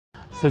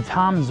So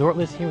Tom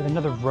Zortless here with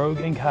another Rogue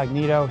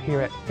Incognito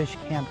here at Fish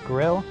Camp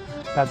Grill.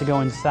 About to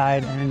go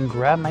inside and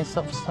grab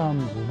myself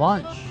some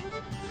lunch.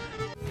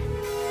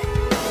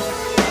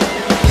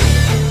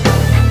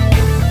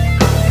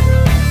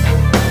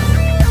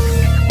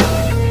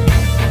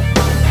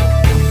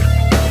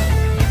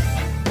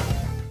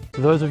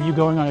 For those of you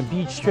going on a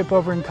beach trip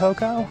over in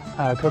Cocoa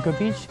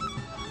Beach,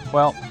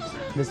 well,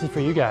 this is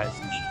for you guys.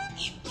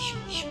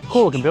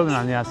 Cool looking building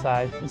on the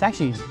outside. It's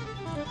actually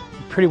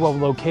pretty well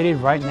located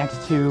right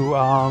next to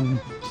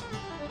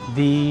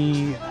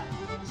the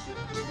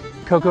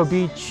Cocoa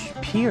Beach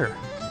Pier,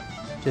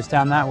 just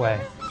down that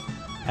way.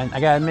 And I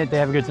gotta admit, they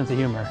have a good sense of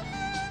humor.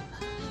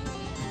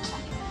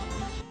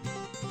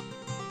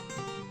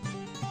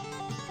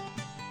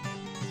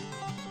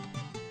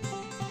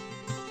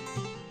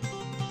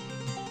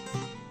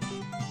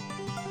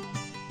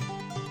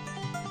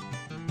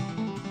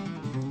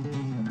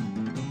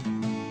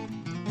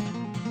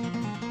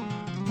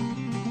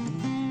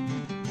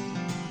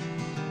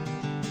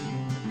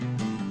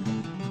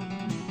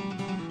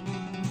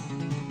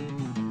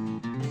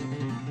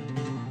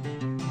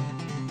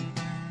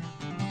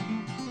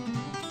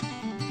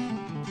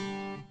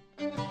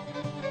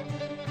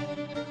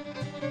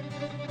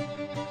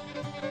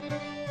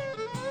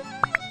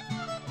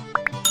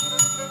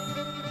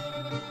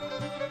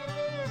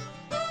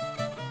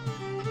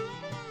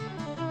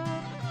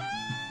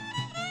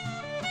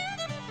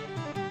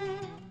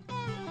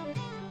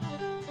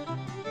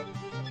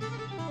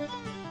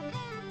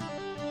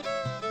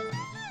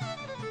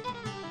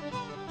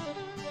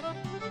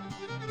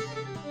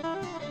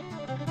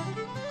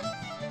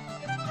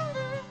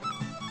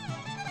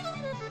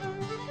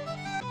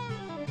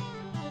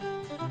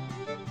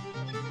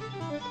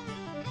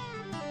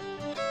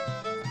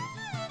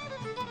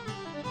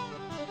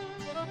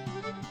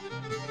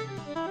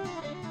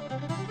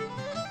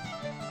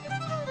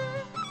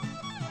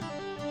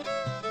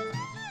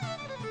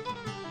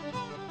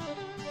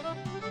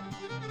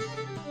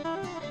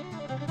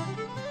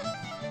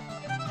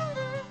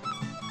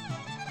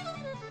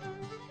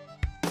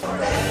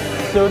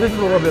 So this is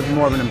a little bit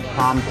more of an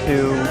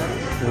impromptu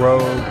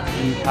Rogue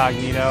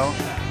Incognito.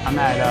 I'm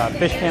at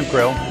Fish Camp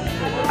Grill.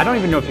 I don't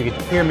even know if you can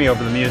hear me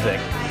over the music.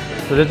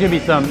 So there's gonna be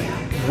some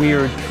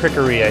weird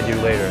trickery I do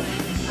later.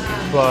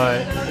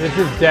 But this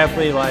is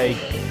definitely like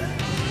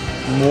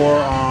more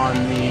on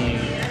the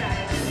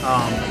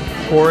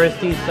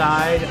touristy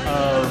side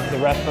of the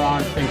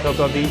restaurants in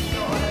Cocoa Beach.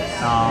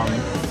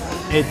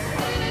 It's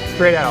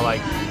straight out of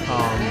like,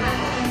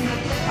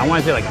 I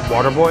wanna say like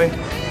Waterboy.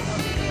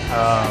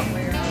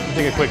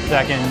 Take a quick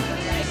second.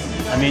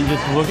 I mean,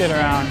 just look at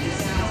around.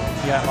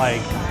 You got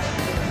like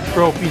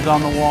trophies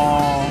on the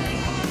wall,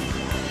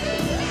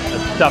 a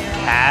stuffed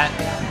cat.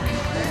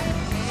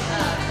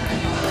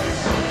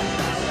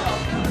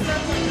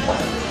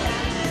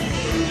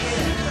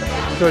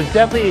 So it's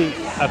definitely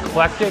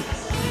eclectic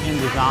in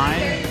design.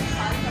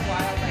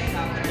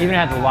 Even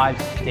has a live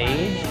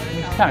stage,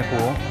 which is kind of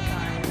cool.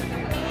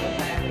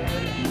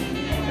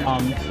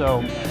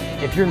 So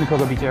if you're in the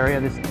Cocoa Beach area,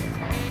 this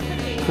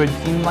could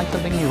seem like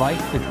something you like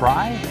to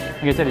try.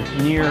 Like I said, it's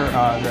near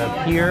the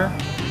pier,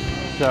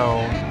 so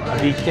a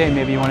beach day,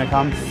 maybe you want to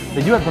come.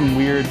 They do have some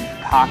weird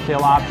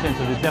cocktail options,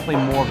 so there's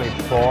definitely more of a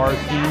bar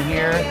scene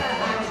here.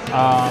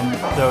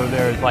 So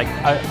there's like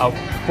a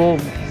full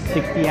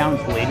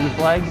 60-ounce ladies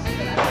leg,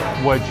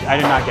 which I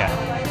did not get.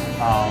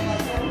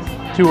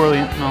 Too early,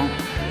 no,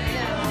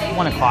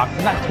 1 o'clock.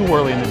 It's not too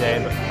early in the day,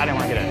 but I didn't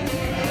want to get it.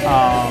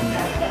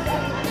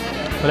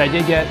 But I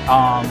did get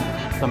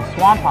some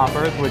swamp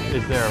hoppers, which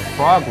is their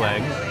frog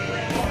legs,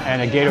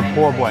 and a gator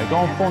poor boy.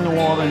 Going full New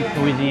Orleans,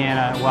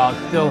 Louisiana, while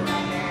it's still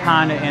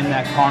kind of in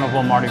that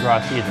carnival Mardi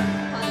Gras season.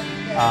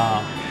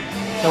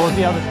 So we'll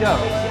see how this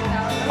goes.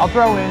 I'll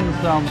throw in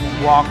some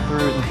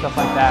walkthroughs and stuff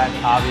like that,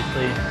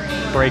 obviously,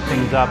 break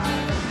things up.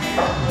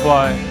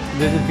 But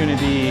this is going to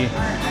be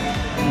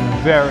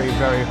very,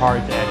 very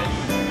hard to edit.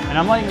 And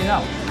I'm letting you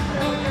know,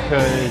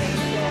 because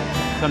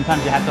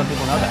sometimes you have to let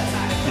people know that.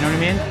 You know what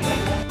I mean?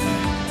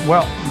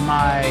 Well,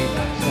 my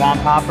swamp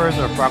hoppers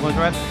or frog leg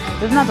wraps,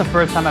 this is not the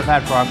first time I've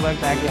had frog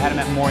legs. I actually had them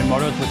at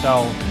Morimoto's, which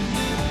I'll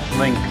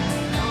link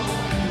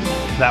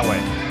that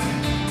way.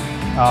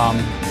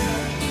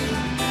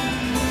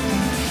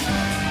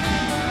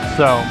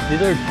 So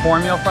these are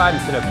cornmeal fried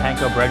instead of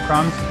panko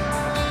breadcrumbs.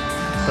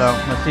 So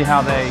let's see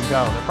how they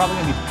go. They're probably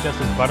gonna be just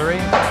as buttery.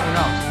 Who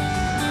knows?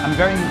 I'm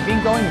going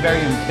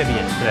very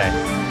amphibious today.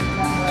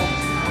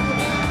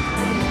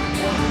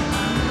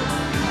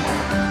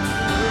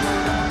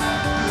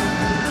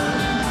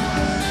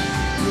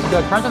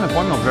 The crunch on the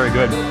cornmeal is very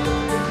good.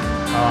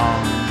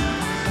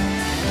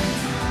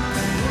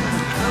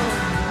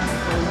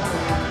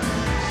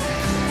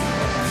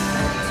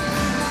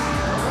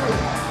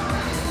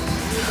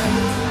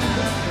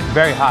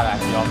 Very hot,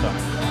 actually, also.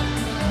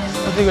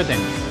 That's a good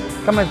thing.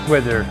 Comes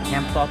with their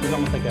camp sauce. It's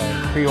almost like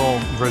a Creole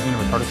version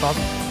of a tartar sauce.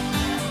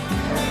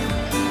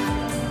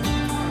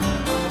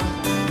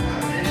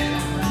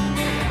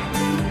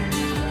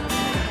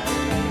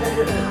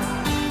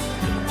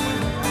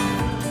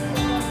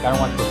 Gotta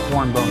watch the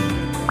corn bones.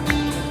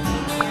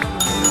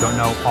 Don't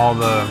know all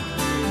the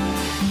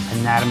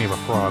anatomy of a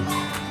frog.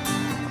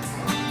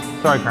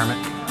 Sorry, Kermit.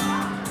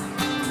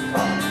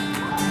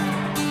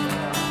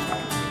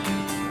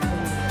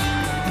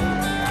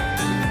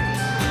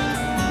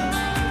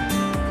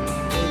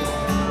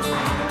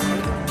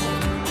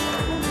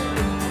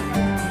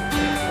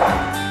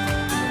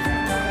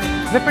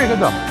 They're pretty good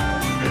though.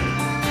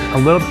 A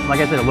little, like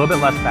I said, a little bit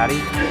less fatty.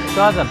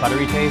 Still has that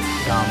buttery taste.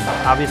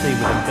 Obviously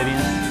with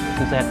amphibians,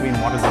 since they have to be in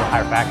water, there's a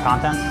higher fat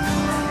content.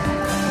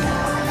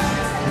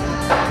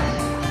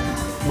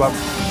 But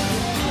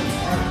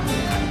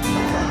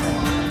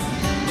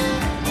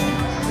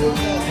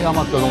it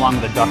almost goes along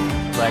with the duck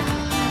leg.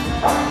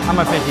 I'm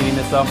not finished eating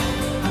this though.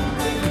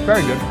 It's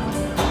very good.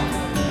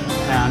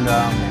 And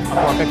I'll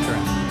throw a picture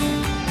in.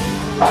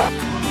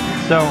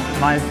 So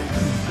my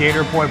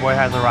Gator po' boy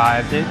has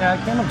arrived. It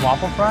came with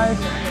waffle fries.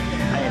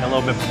 I ate a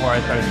little bit before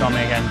I started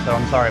filming again, so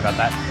I'm sorry about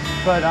that.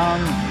 But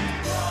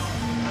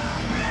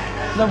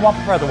the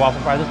waffle fries are waffle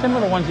fries. They're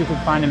similar to ones you could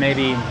find in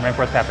maybe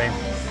Rainforest Cafe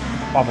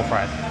waffle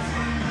fries.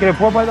 Gator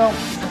po' boy though,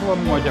 it's a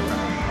little more different.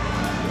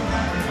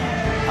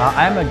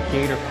 I'm a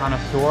Gator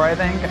connoisseur, I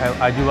think.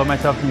 I do love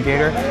myself some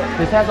Gator.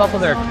 This has also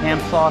their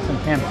camp sauce and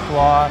camp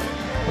slaw,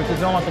 which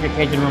is almost like a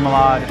Cajun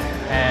remoulade.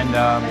 And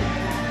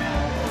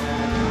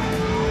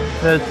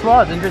the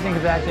slaw is interesting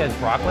because it actually has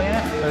broccoli in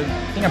it. So I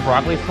think a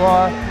broccoli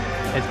slaw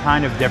is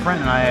kind of different,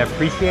 and I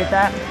appreciate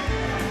that.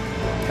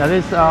 Now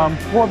this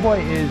po' boy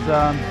is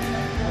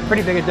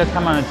pretty big. It does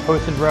come on a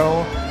toasted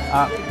roll.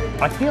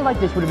 I feel like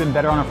this would have been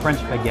better on a French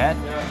baguette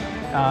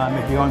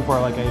if you're going for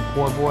like a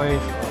po' boy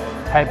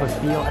type of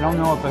feel. I don't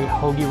know if a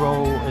hoagie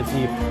roll is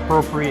the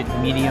appropriate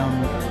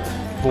medium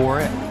for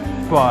it,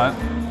 but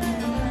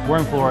we're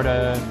in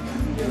Florida,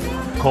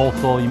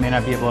 coastal. You may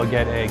not be able to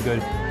get a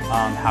good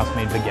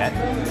house-made baguette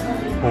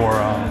or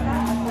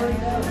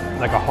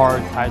like a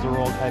hard Kaiser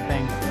roll type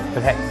thing.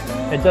 But hey,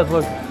 it does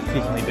look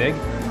decently big.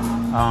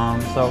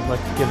 So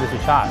let's give this a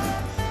shot.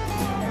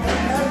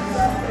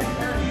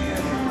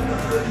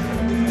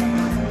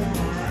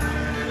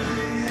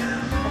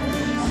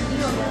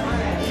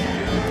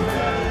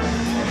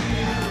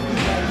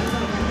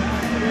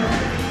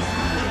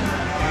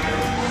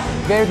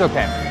 Gator's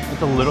okay.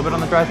 It's a little bit on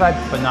the dry side,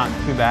 but not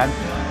too bad.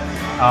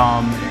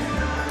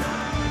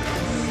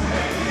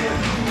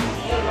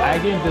 I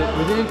think it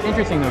was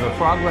interesting though, the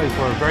frog legs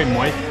were very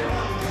moist.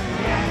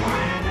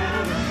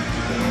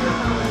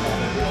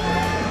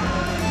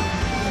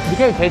 The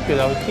Gator tastes good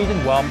though, it's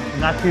seasoned well,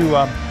 not too,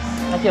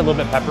 actually a little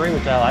bit peppery,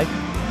 which I like.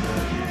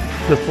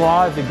 The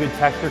slaw is a good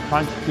texture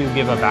crunch to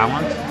give a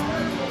balance.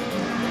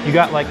 You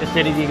got like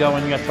acidity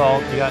going, you got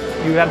salt,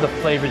 you have the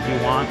flavors you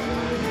want.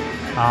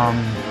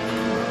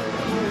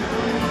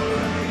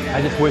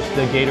 I just wish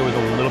the Gator was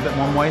a little bit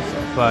more moist,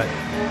 but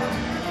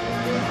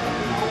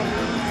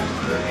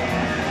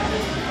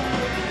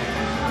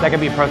that could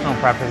be a personal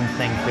preference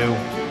thing too.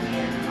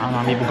 I don't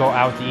know, people go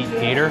out to eat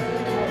Gator,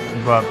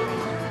 but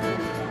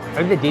I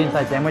think the deep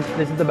inside sandwich,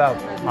 this is about,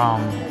 I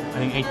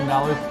think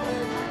 $18.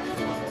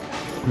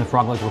 And the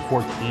frog legs were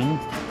 $14.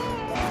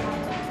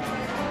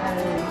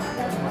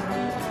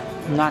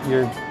 Not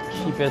your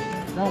cheapest,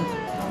 no.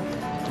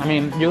 I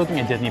mean, you're looking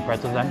at Disney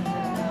pretzels then.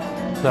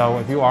 So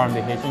if you are on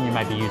vacation, you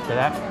might be used to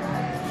that.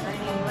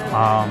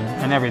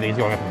 And everything's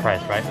going up in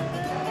price, right?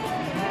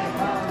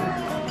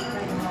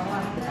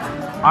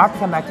 I'll have to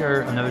come back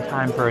here another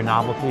time for a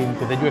novelty,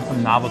 because they do have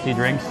some novelty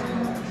drinks.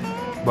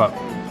 But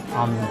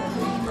I'll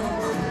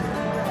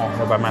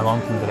go by my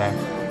lonesome today.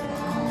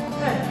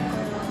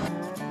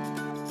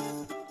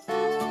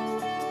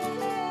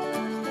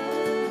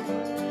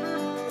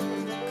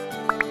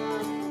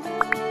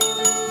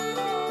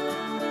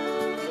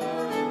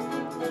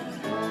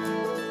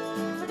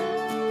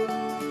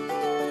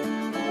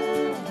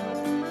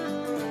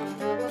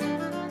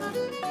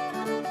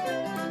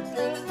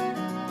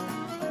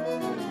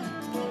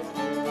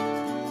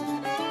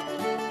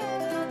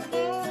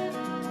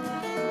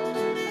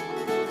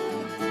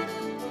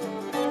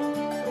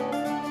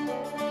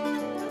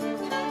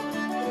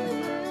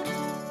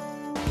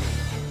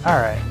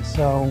 Alright,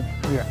 so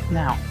we are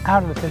now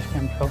out of the Fish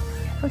Camp Co.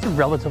 It was a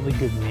relatively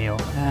good meal,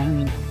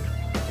 and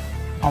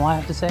all I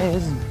have to say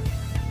is,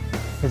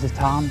 this is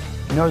Tom,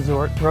 No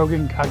Resort, Rogue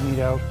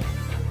Incognito,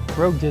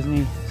 Rogue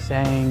Disney,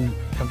 saying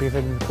don't be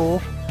afraid of the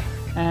pool,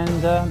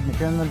 and if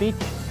you're on the beach,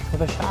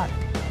 give it a shot,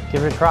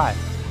 give it a try.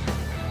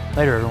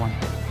 Later everyone,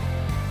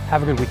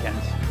 have a good weekend.